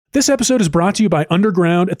This episode is brought to you by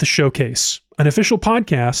Underground at the Showcase, an official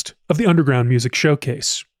podcast of the Underground Music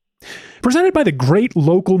Showcase. Presented by the great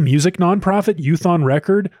local music nonprofit Youth on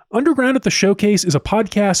Record, Underground at the Showcase is a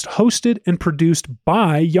podcast hosted and produced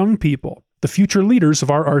by young people, the future leaders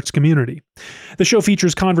of our arts community. The show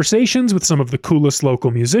features conversations with some of the coolest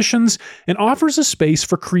local musicians and offers a space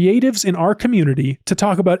for creatives in our community to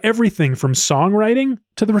talk about everything from songwriting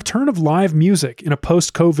to the return of live music in a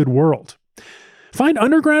post-COVID world. Find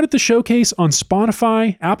Underground at the Showcase on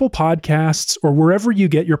Spotify, Apple Podcasts, or wherever you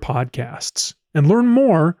get your podcasts. And learn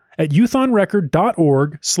more at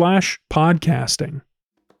youthonrecord.org/podcasting.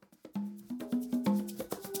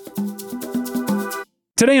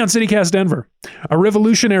 Today on CityCast Denver, a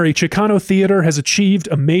revolutionary Chicano theater has achieved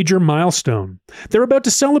a major milestone. They're about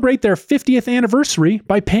to celebrate their 50th anniversary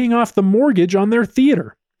by paying off the mortgage on their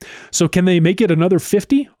theater. So can they make it another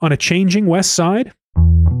 50 on a changing Westside?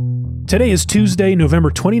 Today is Tuesday, November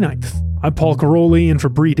 29th. I'm Paul Caroli in for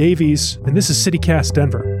Bree Davies, and this is CityCast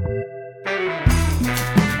Denver.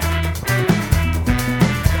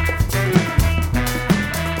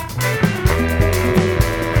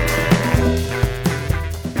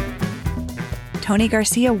 Tony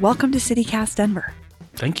Garcia, welcome to CityCast Denver.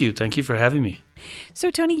 Thank you. Thank you for having me.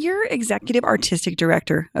 So, Tony, you're executive artistic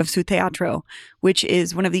director of Su Teatro, which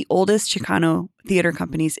is one of the oldest Chicano theater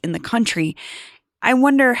companies in the country. I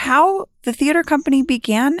wonder how the theater company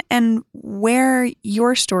began and where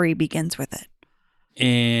your story begins with it.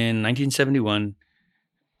 In 1971,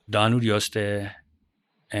 Don Urioste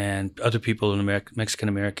and other people in the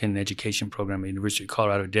Mexican-American education program at the University of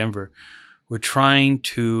Colorado, Denver, were trying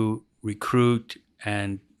to recruit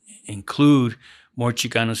and include more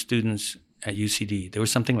Chicano students at UCD. There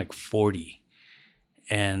was something like 40.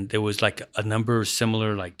 And there was like a number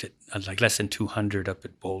similar, like less than 200 up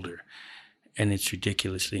at Boulder. And it's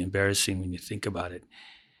ridiculously embarrassing when you think about it.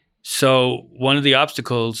 So one of the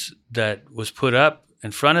obstacles that was put up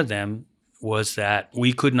in front of them was that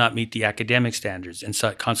we could not meet the academic standards. And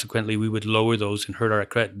so consequently, we would lower those and hurt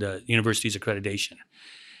the university's accreditation.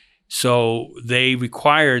 So they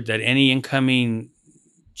required that any incoming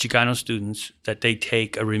Chicano students, that they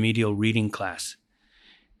take a remedial reading class.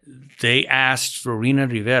 They asked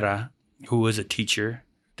Florina Rivera, who was a teacher,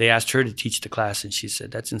 they asked her to teach the class, and she said,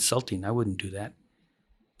 "That's insulting. I wouldn't do that."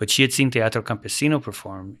 But she had seen Teatro Campesino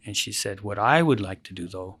perform, and she said, "What I would like to do,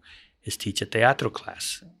 though, is teach a teatro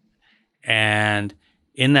class. And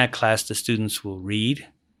in that class, the students will read,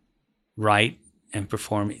 write, and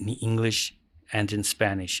perform in English and in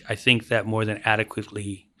Spanish. I think that more than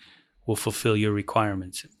adequately will fulfill your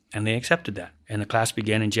requirements." And they accepted that. And the class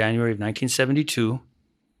began in January of 1972.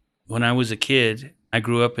 When I was a kid, I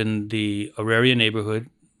grew up in the Auraria neighborhood.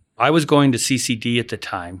 I was going to CCD at the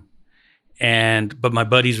time, but my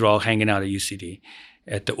buddies were all hanging out at UCD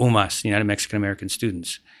at the UMAS, United Mexican American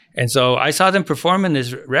Students. And so I saw them perform in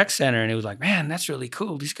this rec center, and it was like, man, that's really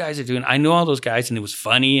cool. These guys are doing, I know all those guys, and it was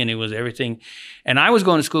funny, and it was everything. And I was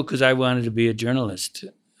going to school because I wanted to be a journalist.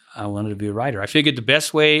 I wanted to be a writer. I figured the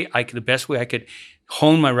best way I could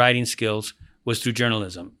hone my writing skills was through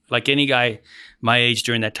journalism. Like any guy my age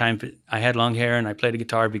during that time, I had long hair and I played the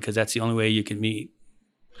guitar because that's the only way you could meet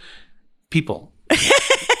people.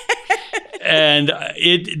 And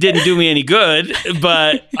it didn't do me any good,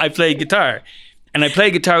 but I played guitar. And I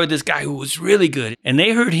played guitar with this guy who was really good. And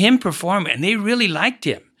they heard him perform and they really liked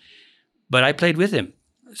him. But I played with him.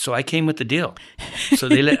 So I came with the deal. So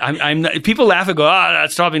people laugh and go,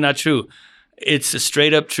 that's probably not true. It's a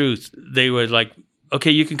straight up truth. They were like,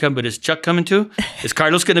 okay, you can come, but is Chuck coming too? Is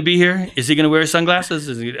Carlos going to be here? Is he going to wear sunglasses?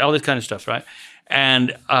 All this kind of stuff, right?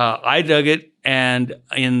 And I dug it. And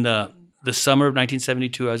in the summer of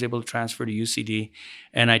 1972, I was able to transfer to UCD,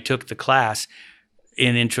 and I took the class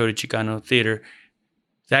in Intro to Chicano Theater.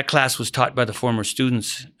 That class was taught by the former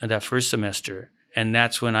students in that first semester, and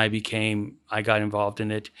that's when I got involved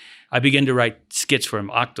in it. I began to write skits for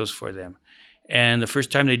them, actos for them. And the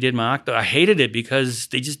first time they did my acto, I hated it because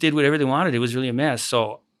they just did whatever they wanted. It was really a mess.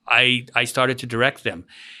 So I started to direct them.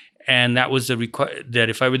 And that was that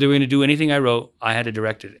if I were going to do anything I wrote, I had to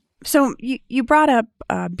direct it. So you brought up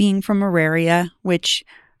being from Auraria, which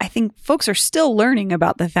I think folks are still learning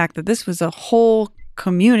about the fact that this was a whole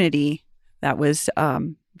community that was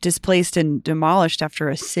displaced and demolished after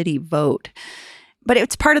a city vote. But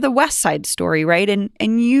it's part of the Westside story, right?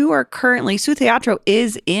 And you are currently, Su Teatro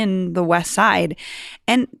is in the Westside,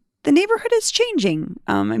 and the neighborhood is changing.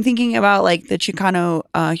 I'm thinking about like the Chicano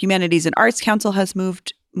Humanities and Arts Council has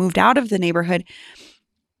moved out of the neighborhood.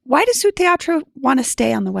 Why does Su Teatro want to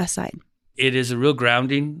stay on the Westside? It is a real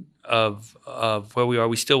grounding of where we are.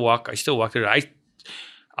 I still walk there.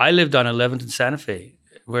 I lived on 11th and Santa Fe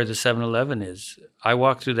where the 7-Eleven is. I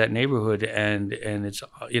walk through that neighborhood, and it's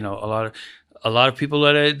a lot of people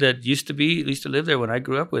that used to live there when I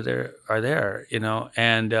grew up with there are there,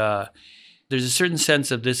 and there's a certain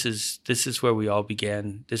sense of this is where we all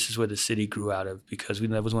began. This is where the city grew out of, because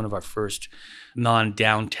that was one of our first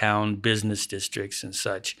non-downtown business districts and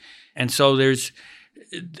such. And so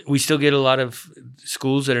we still get a lot of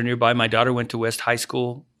schools that are nearby. My daughter went to West High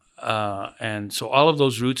School. And so all of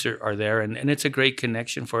those roots are there, and it's a great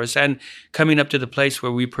connection for us. And coming up to the place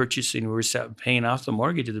where we're paying off the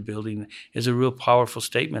mortgage of the building is a real powerful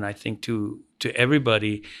statement, I think, to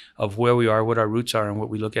everybody of where we are, what our roots are, and what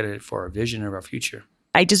we look at it for our vision of our future.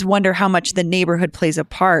 I just wonder how much the neighborhood plays a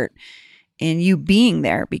part in you being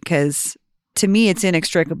there, because to me, it's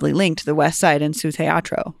inextricably linked, the Westside and Su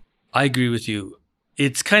Teatro. I agree with you.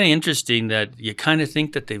 It's kind of interesting that you kind of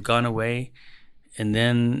think that they've gone away, and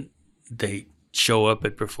then they show up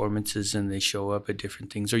at performances and they show up at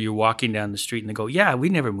different things. Or you're walking down the street and they go, yeah, we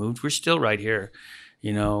never moved. We're still right here.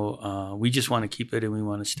 We just want to keep it and we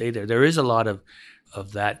want to stay there. There is a lot of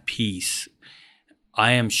that piece.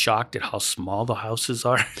 I am shocked at how small the houses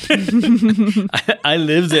are. I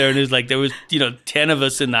lived there, and there was 10 of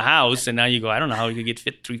us in the house, and now you go, I don't know how you could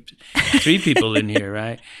fit three people in here,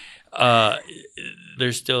 right?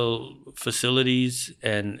 There's still facilities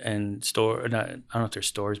and store. I don't know if there's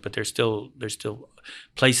stores, but there's still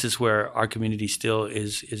places where our community still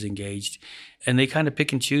is engaged, and they kind of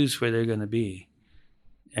pick and choose where they're going to be.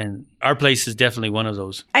 And our place is definitely one of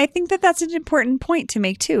those. I think that that's an important point to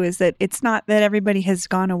make too, is that it's not that everybody has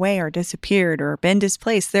gone away or disappeared or been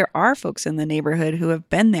displaced. There are folks in the neighborhood who have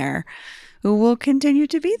been there, who will continue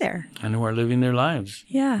to be there, and who are living their lives.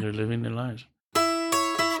 Yeah, they're living their lives.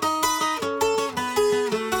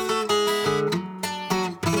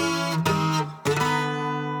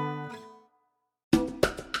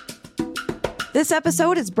 This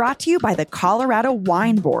episode is brought to you by the Colorado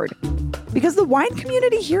Wine Board, because the wine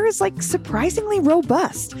community here is surprisingly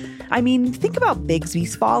robust. I mean, think about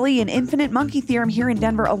Bigsby's Folly and Infinite Monkey Theorem here in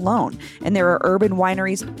Denver alone, and there are urban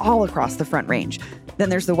wineries all across the Front Range. Then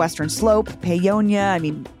there's the Western Slope,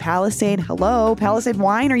 Paonia, Palisade. Hello, Palisade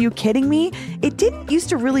wine, are you kidding me? It didn't used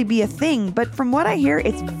to really be a thing, but from what I hear,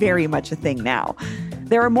 it's very much a thing now.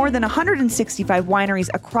 There are more than 165 wineries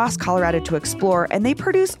across Colorado to explore, and they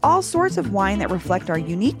produce all sorts of wine that reflect our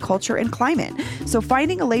unique culture and climate. So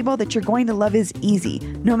finding a label that you're going to love is easy,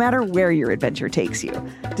 no matter where your adventure takes you.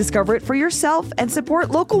 Discover it for yourself and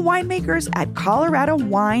support local winemakers at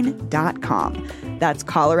coloradowine.com. That's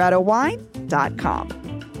coloradowine.com.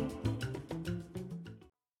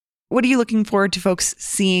 What are you looking forward to folks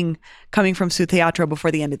seeing coming from Su Teatro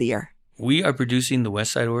before the end of the year? We are producing the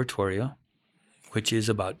Westside Oratorio, which is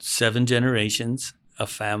about 7 generations of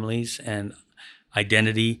families and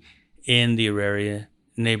identity in the Auraria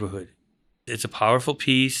neighborhood. It's a powerful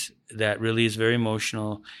piece that really is very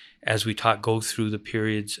emotional as we go through the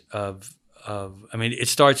periods of it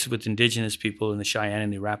starts with indigenous people and the Cheyenne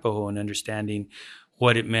and the Arapaho, and understanding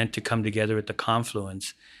what it meant to come together at the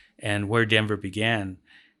confluence and where Denver began.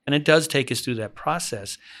 And it does take us through that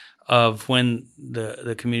process of when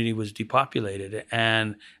the community was depopulated,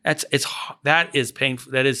 and that is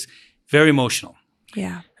painful. That is very emotional.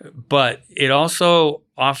 Yeah. But it also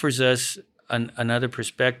offers us another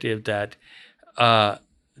perspective that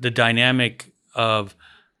the dynamic of,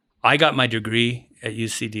 I got my degree at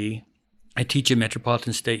UCD. I teach at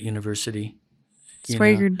Metropolitan State University. That's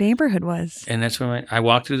where your neighborhood was, and that's where I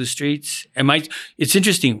walked through the streets. And it's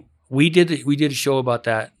interesting. We did a show about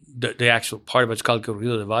that. The actual part of it's called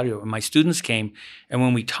Corrido de Barrio. And my students came, and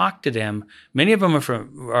when we talked to them, many of them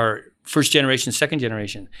are first generation, second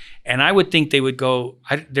generation. And I would think they would go,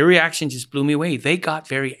 their reaction just blew me away. They got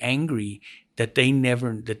very angry that they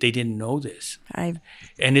didn't know this. I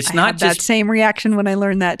had that same reaction when I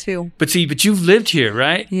learned that too. But you've lived here,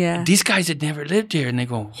 right? Yeah. These guys had never lived here, and they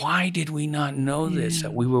go, why did we not know this?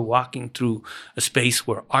 That we were walking through a space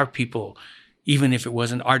where our people, even if it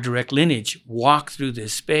wasn't our direct lineage, walk through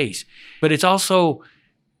this space. But it's also,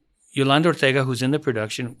 Yolanda Ortega, who's in the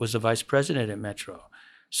production, was the vice president at Metro.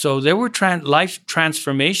 So there were life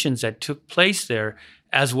transformations that took place there,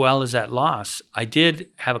 as well as that loss. I did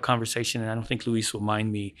have a conversation, and I don't think Luis will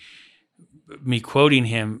mind me quoting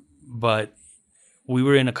him, but we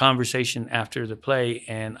were in a conversation after the play,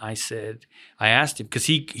 and I asked him, because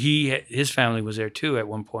his family was there too at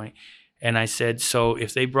one point, and I said, so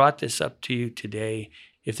if they brought this up to you today,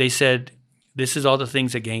 if they said, this is all the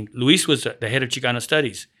things again, Luis was the head of Chicano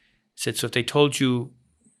Studies, said, so if they told you,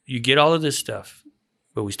 you get all of this stuff,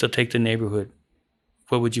 but we still take the neighborhood,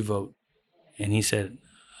 what would you vote? And he said,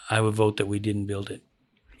 I would vote that we didn't build it.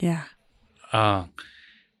 Yeah.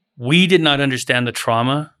 We did not understand the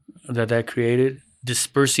trauma that created,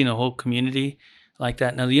 dispersing a whole community like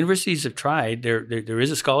that. Now, the universities have tried. There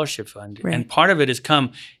is a scholarship fund, Right. and part of it has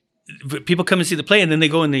come. People come and see the play, and then they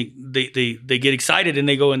go and they get excited, and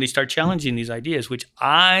they go and they start challenging these ideas, which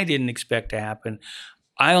I didn't expect to happen.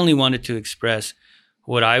 I only wanted to express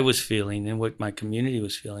what I was feeling and what my community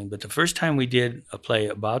was feeling. But the first time we did a play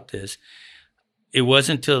about this, it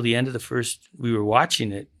wasn't until the end of the first. We were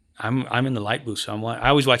watching it. I'm in the light booth, so I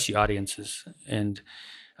always watch the audiences, and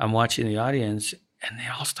I'm watching the audience, and they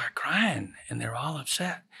all start crying, and they're all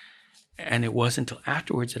upset. And it wasn't until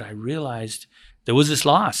afterwards that I realized there was this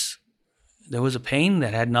loss. There was a pain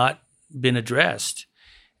that had not been addressed,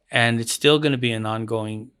 and it's still going to be an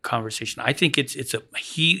ongoing conversation. I think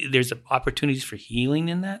there's opportunities for healing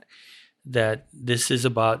in that this is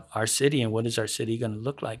about our city and what is our city going to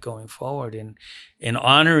look like going forward, and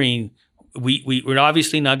honoring. We're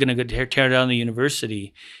obviously not going to tear down the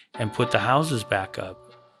university and put the houses back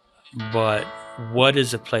up, but what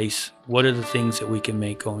is a place? What are the things that we can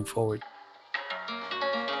make going forward?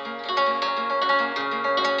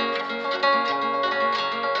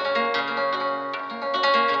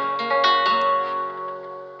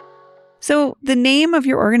 So the name of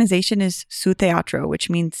your organization is Su Teatro, which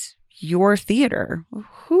means your theater.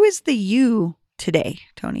 Who is the you today,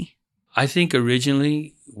 Tony? I think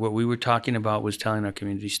originally what we were talking about was telling our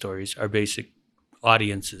community stories, our basic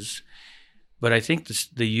audiences. But I think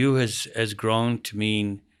the you has grown to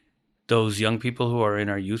mean those young people who are in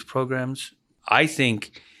our youth programs. I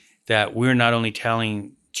think that we're not only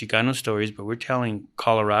telling Chicano stories, but we're telling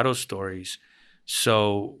Colorado stories.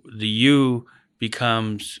 So the you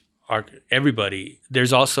becomes everybody.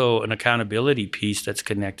 There's also an accountability piece that's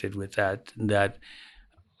connected with that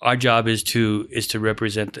our job is to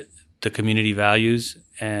represent the community values,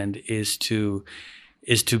 and is to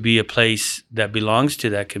be a place that belongs to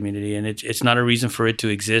that community. And it's not a reason for it to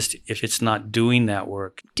exist if it's not doing that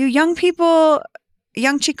work. Do young people,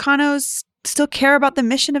 young Chicanos, still care about the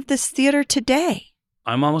mission of this theater today?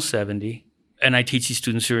 I'm almost 70, and I teach these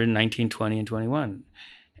students who are in 19, 20, and 21.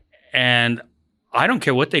 And I don't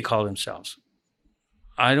care what they call themselves.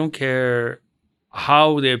 I don't care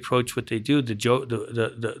how they approach what they do.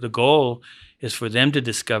 The goal is for them to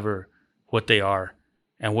discover what they are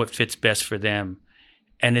and what fits best for them.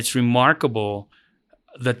 And it's remarkable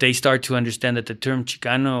that they start to understand that the term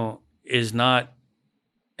Chicano is not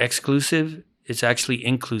exclusive, it's actually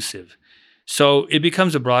inclusive. So it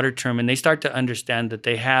becomes a broader term, and they start to understand that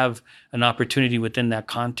they have an opportunity within that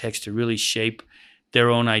context to really shape their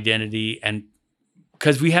own identity. And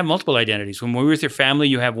because we have multiple identities. When we're with your family,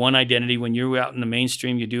 you have one identity. When you're out in the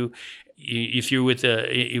mainstream, you do. If you're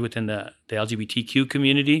within the LGBTQ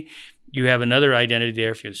community, you have another identity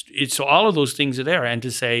there. So all of those things are there. And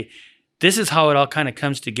to say, this is how it all kind of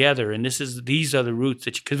comes together, and these are the roots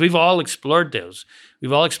because we've all explored those.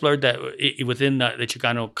 We've all explored that within the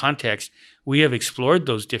Chicano context. We have explored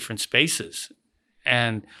those different spaces,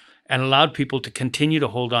 and allowed people to continue to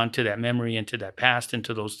hold on to that memory and to that past and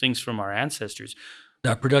to those things from our ancestors.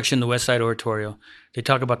 Our production, the Westside Oratorio, they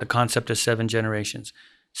talk about the concept of 7 generations.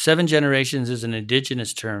 7 generations is an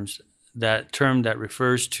indigenous term that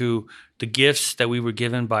refers to the gifts that we were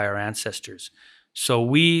given by our ancestors. So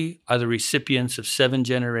we are the recipients of 7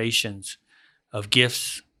 generations of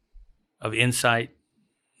gifts, of insight,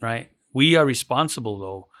 right? We are responsible,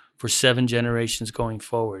 though, for 7 generations going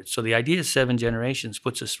forward. So the idea of 7 generations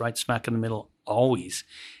puts us right smack in the middle always.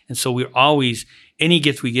 And so we're always, any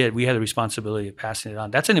gift we get, we have the responsibility of passing it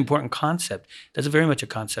on. That's an important concept. That's very much a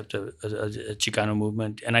concept of a Chicano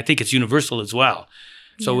movement. And I think it's universal as well.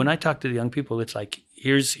 So when I talk to the young people, it's like,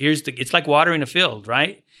 it's like watering a field,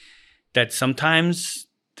 right? That sometimes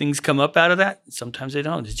things come up out of that, sometimes they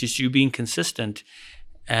don't. It's just you being consistent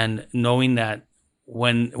and knowing that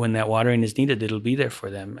when that watering is needed, it'll be there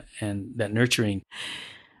for them, and that nurturing.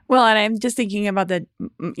 Well, and I'm just thinking about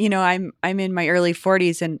I'm in my early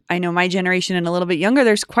 40s, and I know my generation and a little bit younger,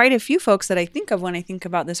 there's quite a few folks that I think of when I think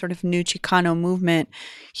about this sort of new Chicano movement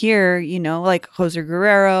here, like Jose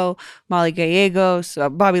Guerrero, Molly Gallegos,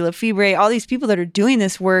 Bobby Lefebvre, all these people that are doing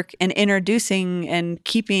this work and introducing and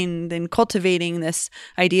keeping and cultivating this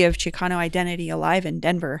idea of Chicano identity alive in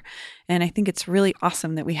Denver. And I think it's really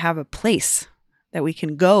awesome that we have a place that we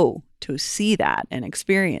can go to see that and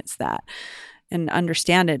experience that and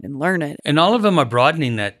understand it and learn it. And all of them are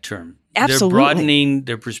broadening that term. Absolutely. They're broadening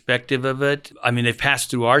their perspective of it. I mean, they've passed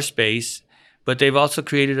through our space, but they've also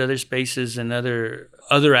created other spaces and other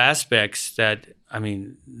aspects that, I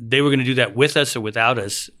mean, they were going to do that with us or without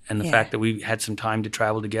us. And the fact that we had some time to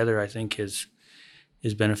travel together, I think is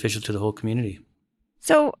beneficial to the whole community.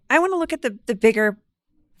 So I want to look at the bigger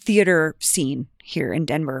theater scene here in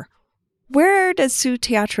Denver. Where does Su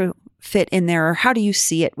Teatro fit in there, or how do you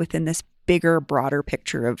see it within this bigger, broader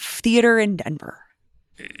picture of theater in Denver?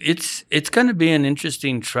 It's going to be an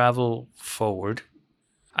interesting travel forward.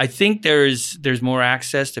 I think there's more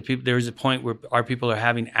access to people. There is a point where our people are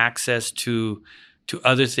having access to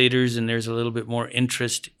other theaters, and there's a little bit more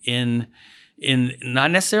interest in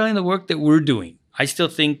not necessarily in the work that we're doing. I still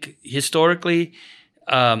think historically,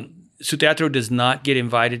 Su Teatro does not get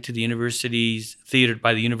invited to the university's theater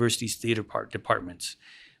by the university's theater departments.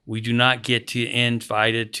 We do not get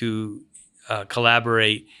invited to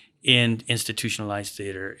collaborate in institutionalized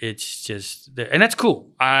theater. It's just, and that's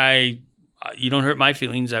cool. You don't hurt my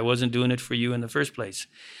feelings. I wasn't doing it for you in the first place.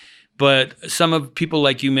 But some of people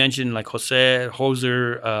like you mentioned, like Jose,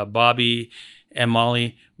 Hoser, Bobby, and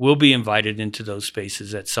Molly, will be invited into those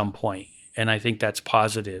spaces at some point. And I think that's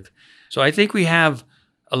positive. So I think we have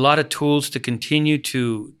a lot of tools to continue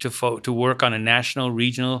to work on a national,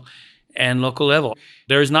 regional, and local level.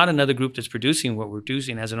 There is not another group that's producing what we're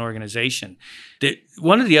producing as an organization.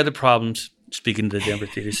 One of the other problems, speaking to the Denver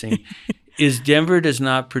theater scene, is Denver does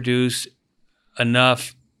not produce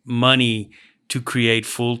enough money to create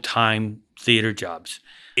full-time theater jobs.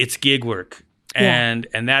 It's gig work, and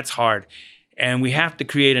that's hard. And we have to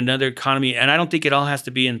create another economy. And I don't think it all has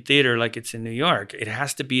to be in theater like it's in New York. It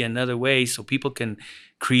has to be another way so people can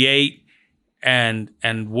create and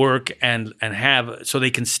work and have, so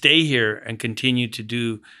they can stay here and continue to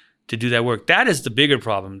do that work. That is the bigger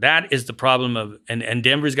problem. That is the problem of, and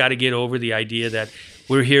Denver's got to get over the idea that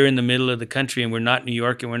we're here in the middle of the country and we're not New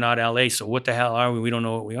York and we're not LA. So what the hell are we? We don't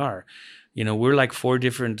know what we are. We're like 4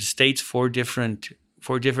 different states, 4 different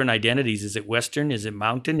identities. Is it Western? Is it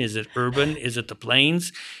mountain? Is it urban? Is it the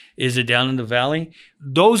plains? Is it down in the valley?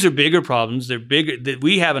 Those are bigger problems. They're bigger.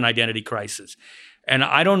 We have an identity crisis. And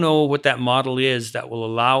I don't know what that model is that will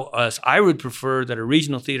allow us. I would prefer that a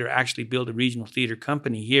regional theater actually build a regional theater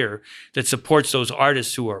company here that supports those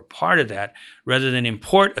artists who are part of that, rather than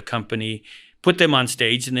import a company, put them on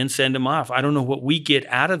stage, and then send them off. I don't know what we get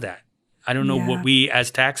out of that. I don't know what we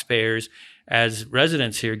as taxpayers, as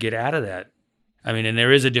residents here, get out of that. I mean, and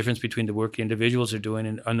there is a difference between the work individuals are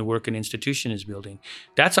doing and the work an institution is building.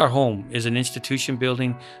 That's our home, is an institution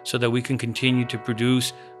building, so that we can continue to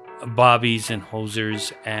produce Bobbies and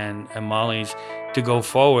Hosers and Mollies to go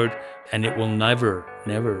forward, and it will never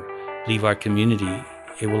leave our community.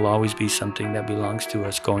 It will always be something that belongs to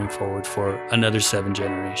us going forward for another 7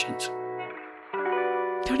 generations.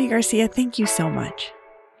 Tony Garcia, thank you so much.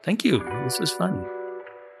 Thank you. This was fun.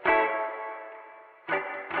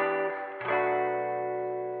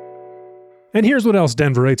 And here's what else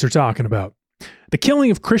Denverites are talking about. The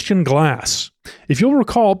killing of Christian Glass. If you'll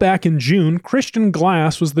recall, back in June, Christian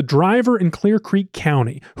Glass was the driver in Clear Creek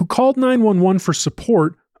County who called 911 for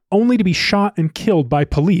support, only to be shot and killed by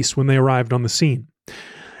police when they arrived on the scene.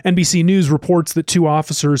 NBC News reports that 2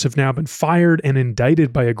 officers have now been fired and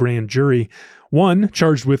indicted by a grand jury, one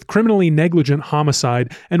charged with criminally negligent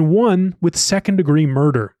homicide and one with second-degree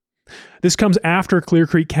murder. This comes after Clear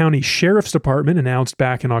Creek County Sheriff's Department announced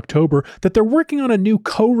back in October that they're working on a new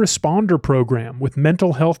co-responder program with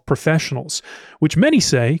mental health professionals, which many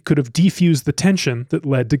say could have defused the tension that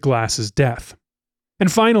led to Glass's death. And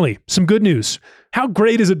finally, some good news. How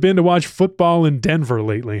great has it been to watch football in Denver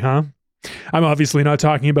lately, huh? I'm obviously not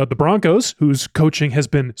talking about the Broncos, whose coaching has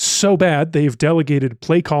been so bad they've delegated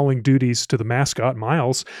play-calling duties to the mascot,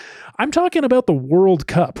 Miles. I'm talking about the World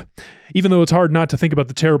Cup. Even though it's hard not to think about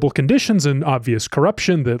the terrible conditions and obvious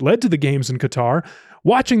corruption that led to the games in Qatar,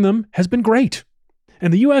 watching them has been great.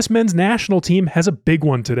 And the U.S. men's national team has a big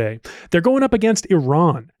one today. They're going up against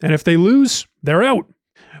Iran, and if they lose, they're out.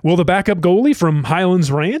 Will the backup goalie from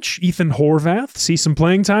Highlands Ranch, Ethan Horvath, see some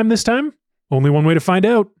playing time this time? Only one way to find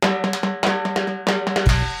out.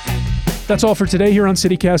 That's all for today here on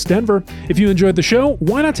CityCast Denver. If you enjoyed the show,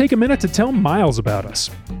 why not take a minute to tell Miles about us?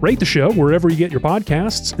 Rate the show wherever you get your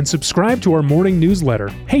podcasts and subscribe to our morning newsletter,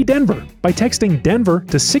 Hey Denver, by texting Denver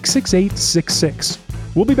to 66866.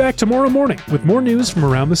 We'll be back tomorrow morning with more news from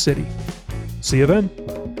around the city. See you then.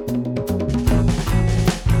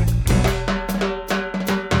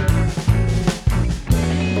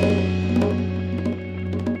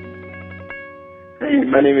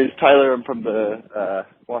 My name is Tyler. I'm from the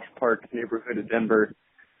Wash Park neighborhood of Denver.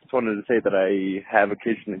 Just wanted to say that I have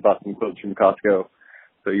occasionally bought some clothes from Costco.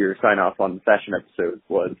 So your sign-off on the fashion episode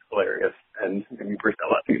was hilarious, and you burst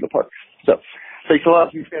out laughing in the park. So thanks a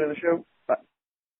lot. Huge fan of the show.